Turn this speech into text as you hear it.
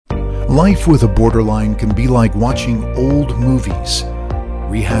Life with a borderline can be like watching old movies,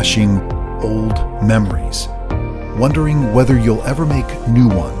 rehashing old memories, wondering whether you'll ever make new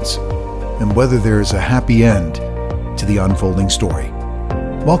ones, and whether there's a happy end to the unfolding story.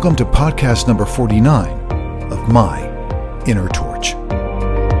 Welcome to podcast number 49 of My Inner Torch.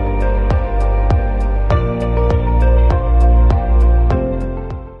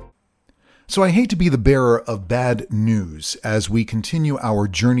 So I hate to be the bearer of bad news as we continue our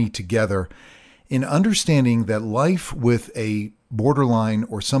journey together in understanding that life with a borderline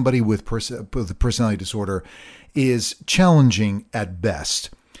or somebody with a personality disorder is challenging at best.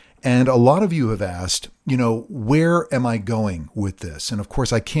 And a lot of you have asked, where am I going with this? And of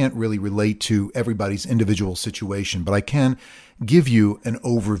course, I can't really relate to everybody's individual situation, but I can give you an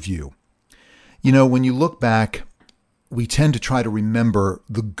overview. When you look back, we tend to try to remember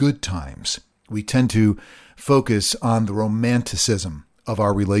the good times. We tend to focus on the romanticism of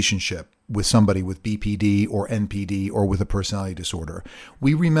our relationship with somebody with BPD or NPD or with a personality disorder.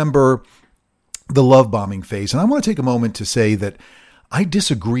 We remember the love bombing phase. And I want to take a moment to say that I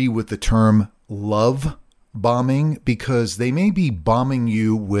disagree with the term love bombing because they may be bombing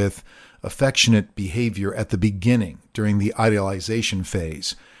you with affectionate behavior at the beginning during the idealization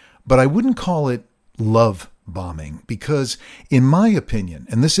phase, but I wouldn't call it love bombing because in my opinion,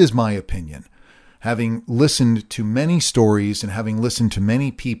 and this is my opinion, having listened to many stories and having listened to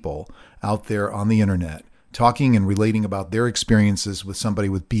many people out there on the internet talking and relating about their experiences with somebody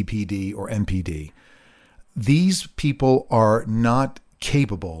with BPD or NPD, these people are not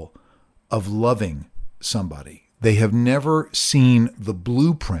capable of loving somebody. They have never seen the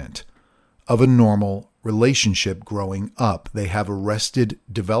blueprint of a normal relationship growing up. They have arrested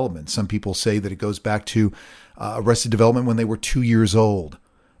development. Some people say that it goes back to arrested development when they were 2 years old.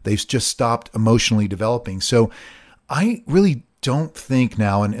 They've just stopped emotionally developing. So I really don't think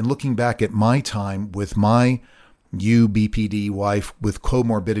now, and looking back at my time with my BPD wife with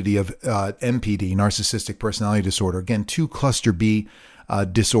comorbidity of NPD, narcissistic personality disorder, again, 2 cluster B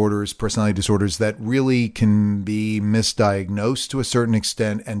disorders, personality disorders that really can be misdiagnosed to a certain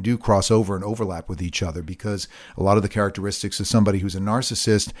extent and do cross over and overlap with each other because a lot of the characteristics of somebody who's a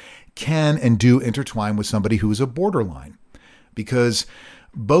narcissist can and do intertwine with somebody who is a borderline because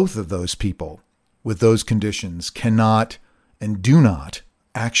both of those people with those conditions cannot and do not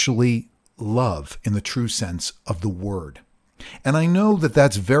actually love in the true sense of the word. And I know that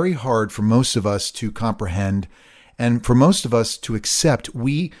that's very hard for most of us to comprehend and for most of us to accept.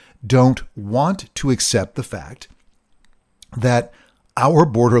 We don't want to accept the fact that our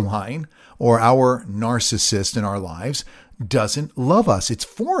borderline or our narcissist in our lives doesn't love us. It's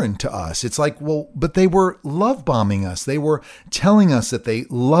foreign to us. It's like, well, but they were love bombing us. They were telling us that they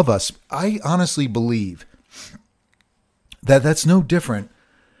love us. I honestly believe that that's no different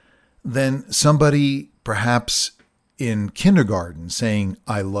than somebody perhaps in kindergarten saying,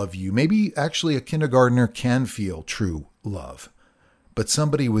 I love you. Maybe actually a kindergartner can feel true love, but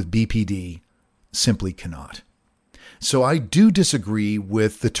somebody with BPD simply cannot. So I do disagree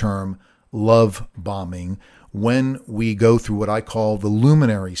with the term love bombing when we go through what I call the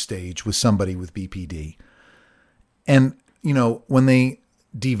luminary stage with somebody with BPD. And, when they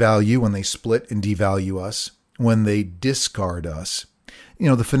devalue, when they split and devalue us, when they discard us,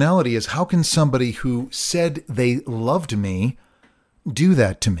 the finality is how can somebody who said they loved me do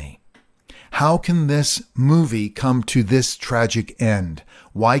that to me? How can this movie come to this tragic end?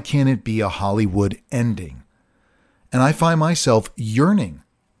 Why can't it be a Hollywood ending? And I find myself yearning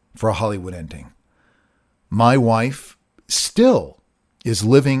for a Hollywood ending. My wife still is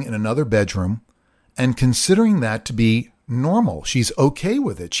living in another bedroom and considering that to be normal. She's okay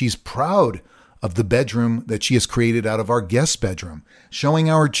with it. She's proud of the bedroom that she has created out of our guest bedroom,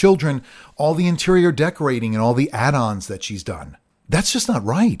 showing our children all the interior decorating and all the add-ons that she's done. That's just not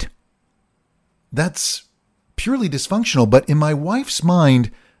right. That's purely dysfunctional. But in my wife's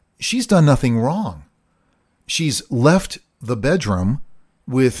mind, she's done nothing wrong. She's left the bedroom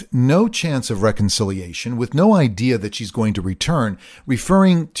with no chance of reconciliation, with no idea that she's going to return,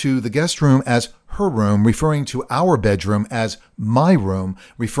 referring to the guest room as her room, referring to our bedroom as my room,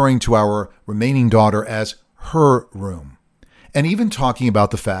 referring to our remaining daughter as her room. And even talking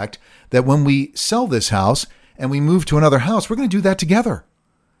about the fact that when we sell this house and we move to another house, we're going to do that together.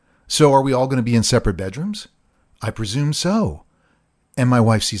 So are we all going to be in separate bedrooms? I presume so. And my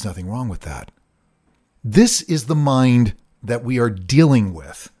wife sees nothing wrong with that. This is the mind that we are dealing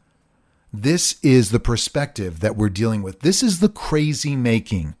with. This is the perspective that we're dealing with. This is the crazy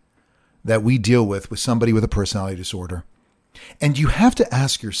making that we deal with somebody with a personality disorder. And you have to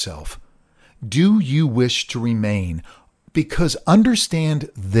ask yourself, do you wish to remain Because understand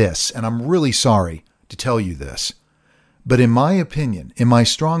this, and I'm really sorry to tell you this, but in my opinion, in my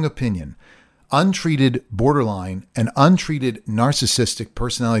strong opinion, untreated borderline and untreated narcissistic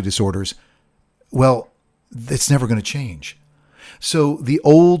personality disorders, well, it's never going to change. So the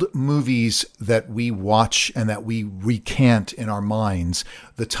old movies that we watch and that we recant in our minds,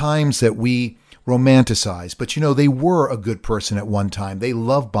 the times that we romanticize, but they were a good person at one time. They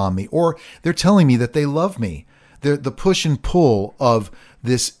love bombed me, or they're telling me that they love me. The push and pull of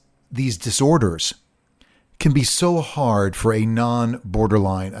these disorders can be so hard for a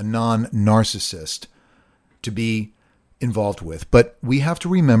non-borderline, a non-narcissist to be involved with. But we have to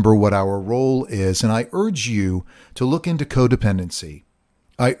remember what our role is. And I urge you to look into codependency.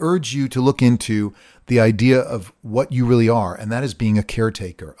 I urge you to look into the idea of what you really are, and that is being a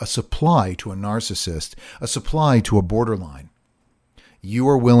caretaker, a supply to a narcissist, a supply to a borderline. You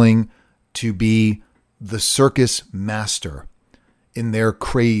are willing to be the circus master in their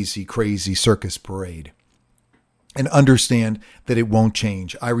crazy, crazy circus parade. And understand that it won't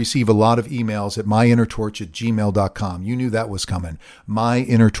change. I receive a lot of emails at myinnertorch@gmail.com. You knew that was coming.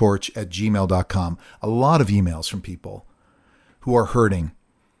 myinnertorch@gmail.com. A lot of emails from people who are hurting,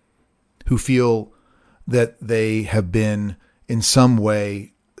 who feel that they have been in some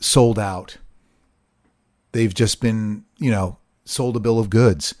way sold out. They've just been, sold a bill of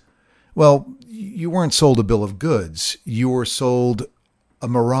goods. Well, you weren't sold a bill of goods. You were sold a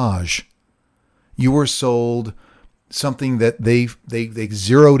mirage. You were sold something that they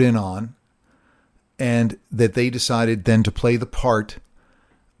zeroed in on, and that they decided then to play the part,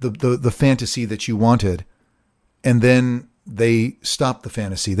 the fantasy that you wanted, and then they stop the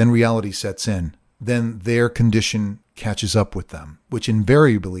fantasy. Then reality sets in. Then their condition catches up with them, which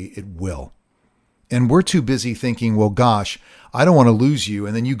invariably it will. And we're too busy thinking, well, gosh, I don't want to lose you.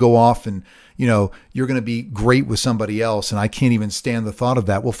 And then you go off and, you're going to be great with somebody else. And I can't even stand the thought of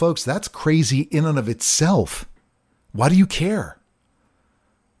that. Well, folks, that's crazy in and of itself. Why do you care?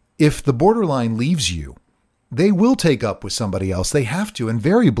 If the borderline leaves you, they will take up with somebody else. They have to.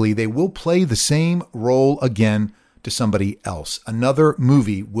 Invariably, they will play the same role again to somebody else. Another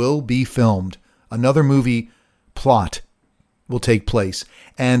movie will be filmed. Another movie plot will take place.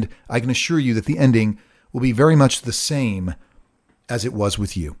 And I can assure you that the ending will be very much the same as it was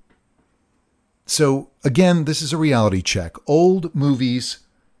with you. So again, this is a reality check. Old movies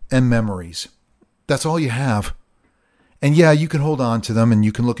and memories. That's all you have. And yeah, you can hold on to them, and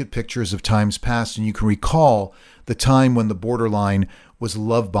you can look at pictures of times past, and you can recall the time when the borderline was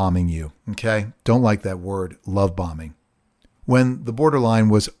love bombing you. Okay? Don't like that word, love bombing. When the borderline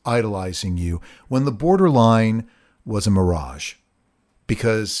was idolizing you, when the borderline was a mirage.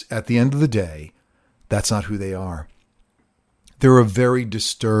 Because at the end of the day, that's not who they are. They're a very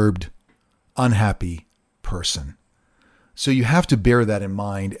disturbed, unhappy person. So you have to bear that in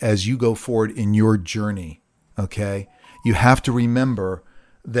mind as you go forward in your journey. Okay? You have to remember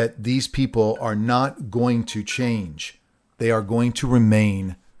that these people are not going to change. They are going to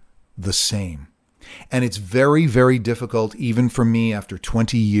remain the same. And it's very, very difficult, even for me after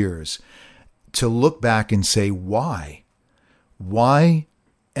 20 years, to look back and say, why? Why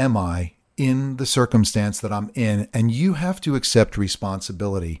am I in the circumstance that I'm in? And you have to accept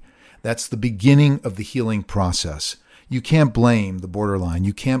responsibility. That's the beginning of the healing process. You can't blame the borderline.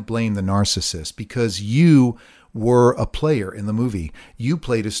 You can't blame the narcissist, because you were a player in the movie. You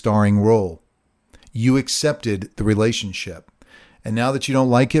played a starring role. You accepted the relationship. And now that you don't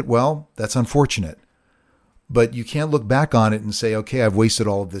like it, well, that's unfortunate. But you can't look back on it and say, okay, I've wasted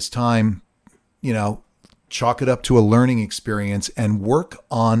all of this time. Chalk it up to a learning experience and work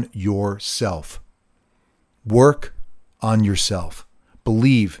on yourself. Work on yourself.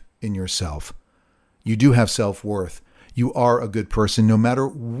 Believe in yourself. You do have self-worth. You are a good person no matter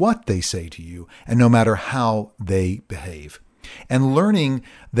what they say to you and no matter how they behave. And learning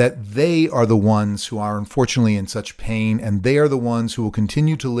that they are the ones who are unfortunately in such pain, and they are the ones who will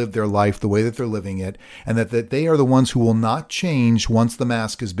continue to live their life the way that they're living it, and that they are the ones who will not change once the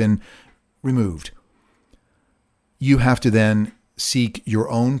mask has been removed. You have to then seek your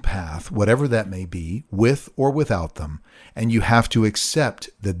own path, whatever that may be, with or without them. And you have to accept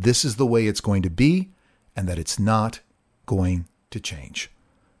that this is the way it's going to be and that it's not going to change.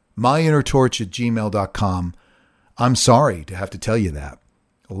 myinnertorch@gmail.com. I'm sorry to have to tell you that.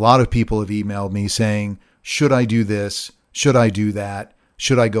 A lot of people have emailed me saying, should I do this? Should I do that?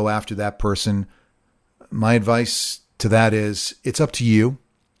 Should I go after that person? My advice to that is, it's up to you.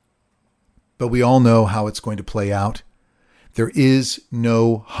 But we all know how it's going to play out. There is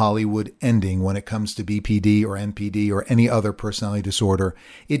no Hollywood ending when it comes to BPD or NPD or any other personality disorder.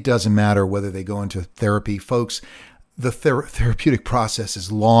 It doesn't matter whether they go into therapy. Folks, the therapeutic process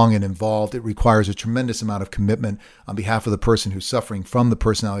is long and involved. It requires a tremendous amount of commitment on behalf of the person who's suffering from the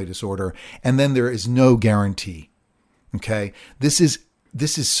personality disorder. And then there is no guarantee. Okay. This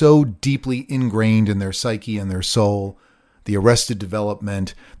is so deeply ingrained in their psyche and their soul, the arrested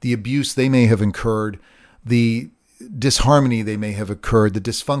development, the abuse they may have incurred, the disharmony they may have occurred, the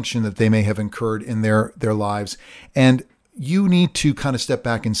dysfunction that they may have incurred in their lives. And you need to kind of step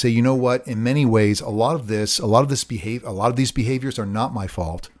back and say, you know what, in many ways, a lot of these behaviors are not my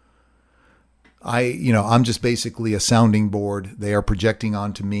fault. I'm just basically a sounding board. They are projecting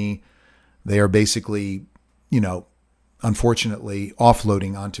onto me. They are basically, unfortunately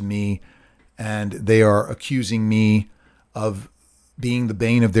offloading onto me, and they are accusing me of being the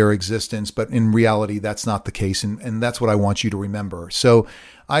bane of their existence. But in reality, that's not the case. And that's what I want you to remember. So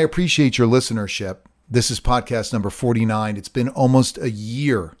I appreciate your listenership. This is podcast number 49. It's been almost a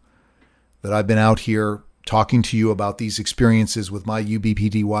year that I've been out here talking to you about these experiences with my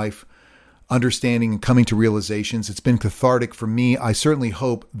UBPD wife, understanding and coming to realizations. It's been cathartic for me. I certainly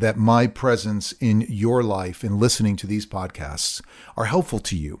hope that my presence in your life in listening to these podcasts are helpful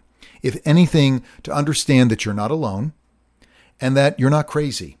to you. If anything, to understand that you're not alone and that you're not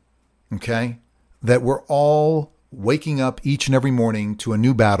crazy, okay? That we're all waking up each and every morning to a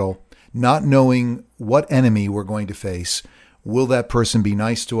new battle, not knowing what enemy we're going to face. Will that person be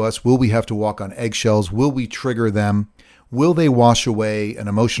nice to us? Will we have to walk on eggshells? Will we trigger them? Will they wash away an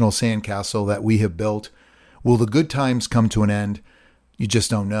emotional sandcastle that we have built? Will the good times come to an end? You just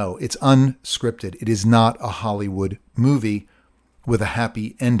don't know. It's unscripted. It is not a Hollywood movie with a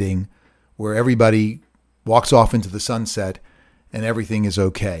happy ending where everybody walks off into the sunset and everything is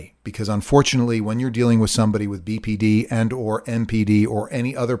okay. Because unfortunately, when you're dealing with somebody with BPD and or MPD or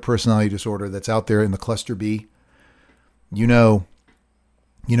any other personality disorder that's out there in the cluster B, you know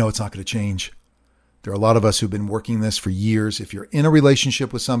it's not going to change. There are a lot of us who've been working this for years. If you're in a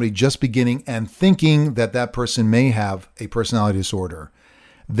relationship with somebody just beginning and thinking that that person may have a personality disorder,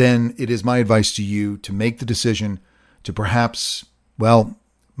 then it is my advice to you to make the decision to perhaps,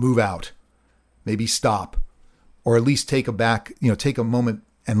 move out, maybe stop, or at least take a moment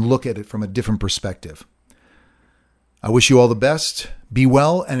and look at it from a different perspective. I wish you all the best. Be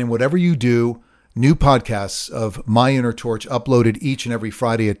well. And in whatever you do, new podcasts of My Inner Torch uploaded each and every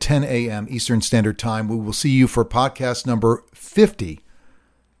Friday at 10 a.m. Eastern Standard Time. We will see you for podcast number 50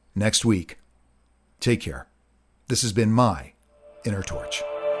 next week. Take care. This has been My Inner Torch.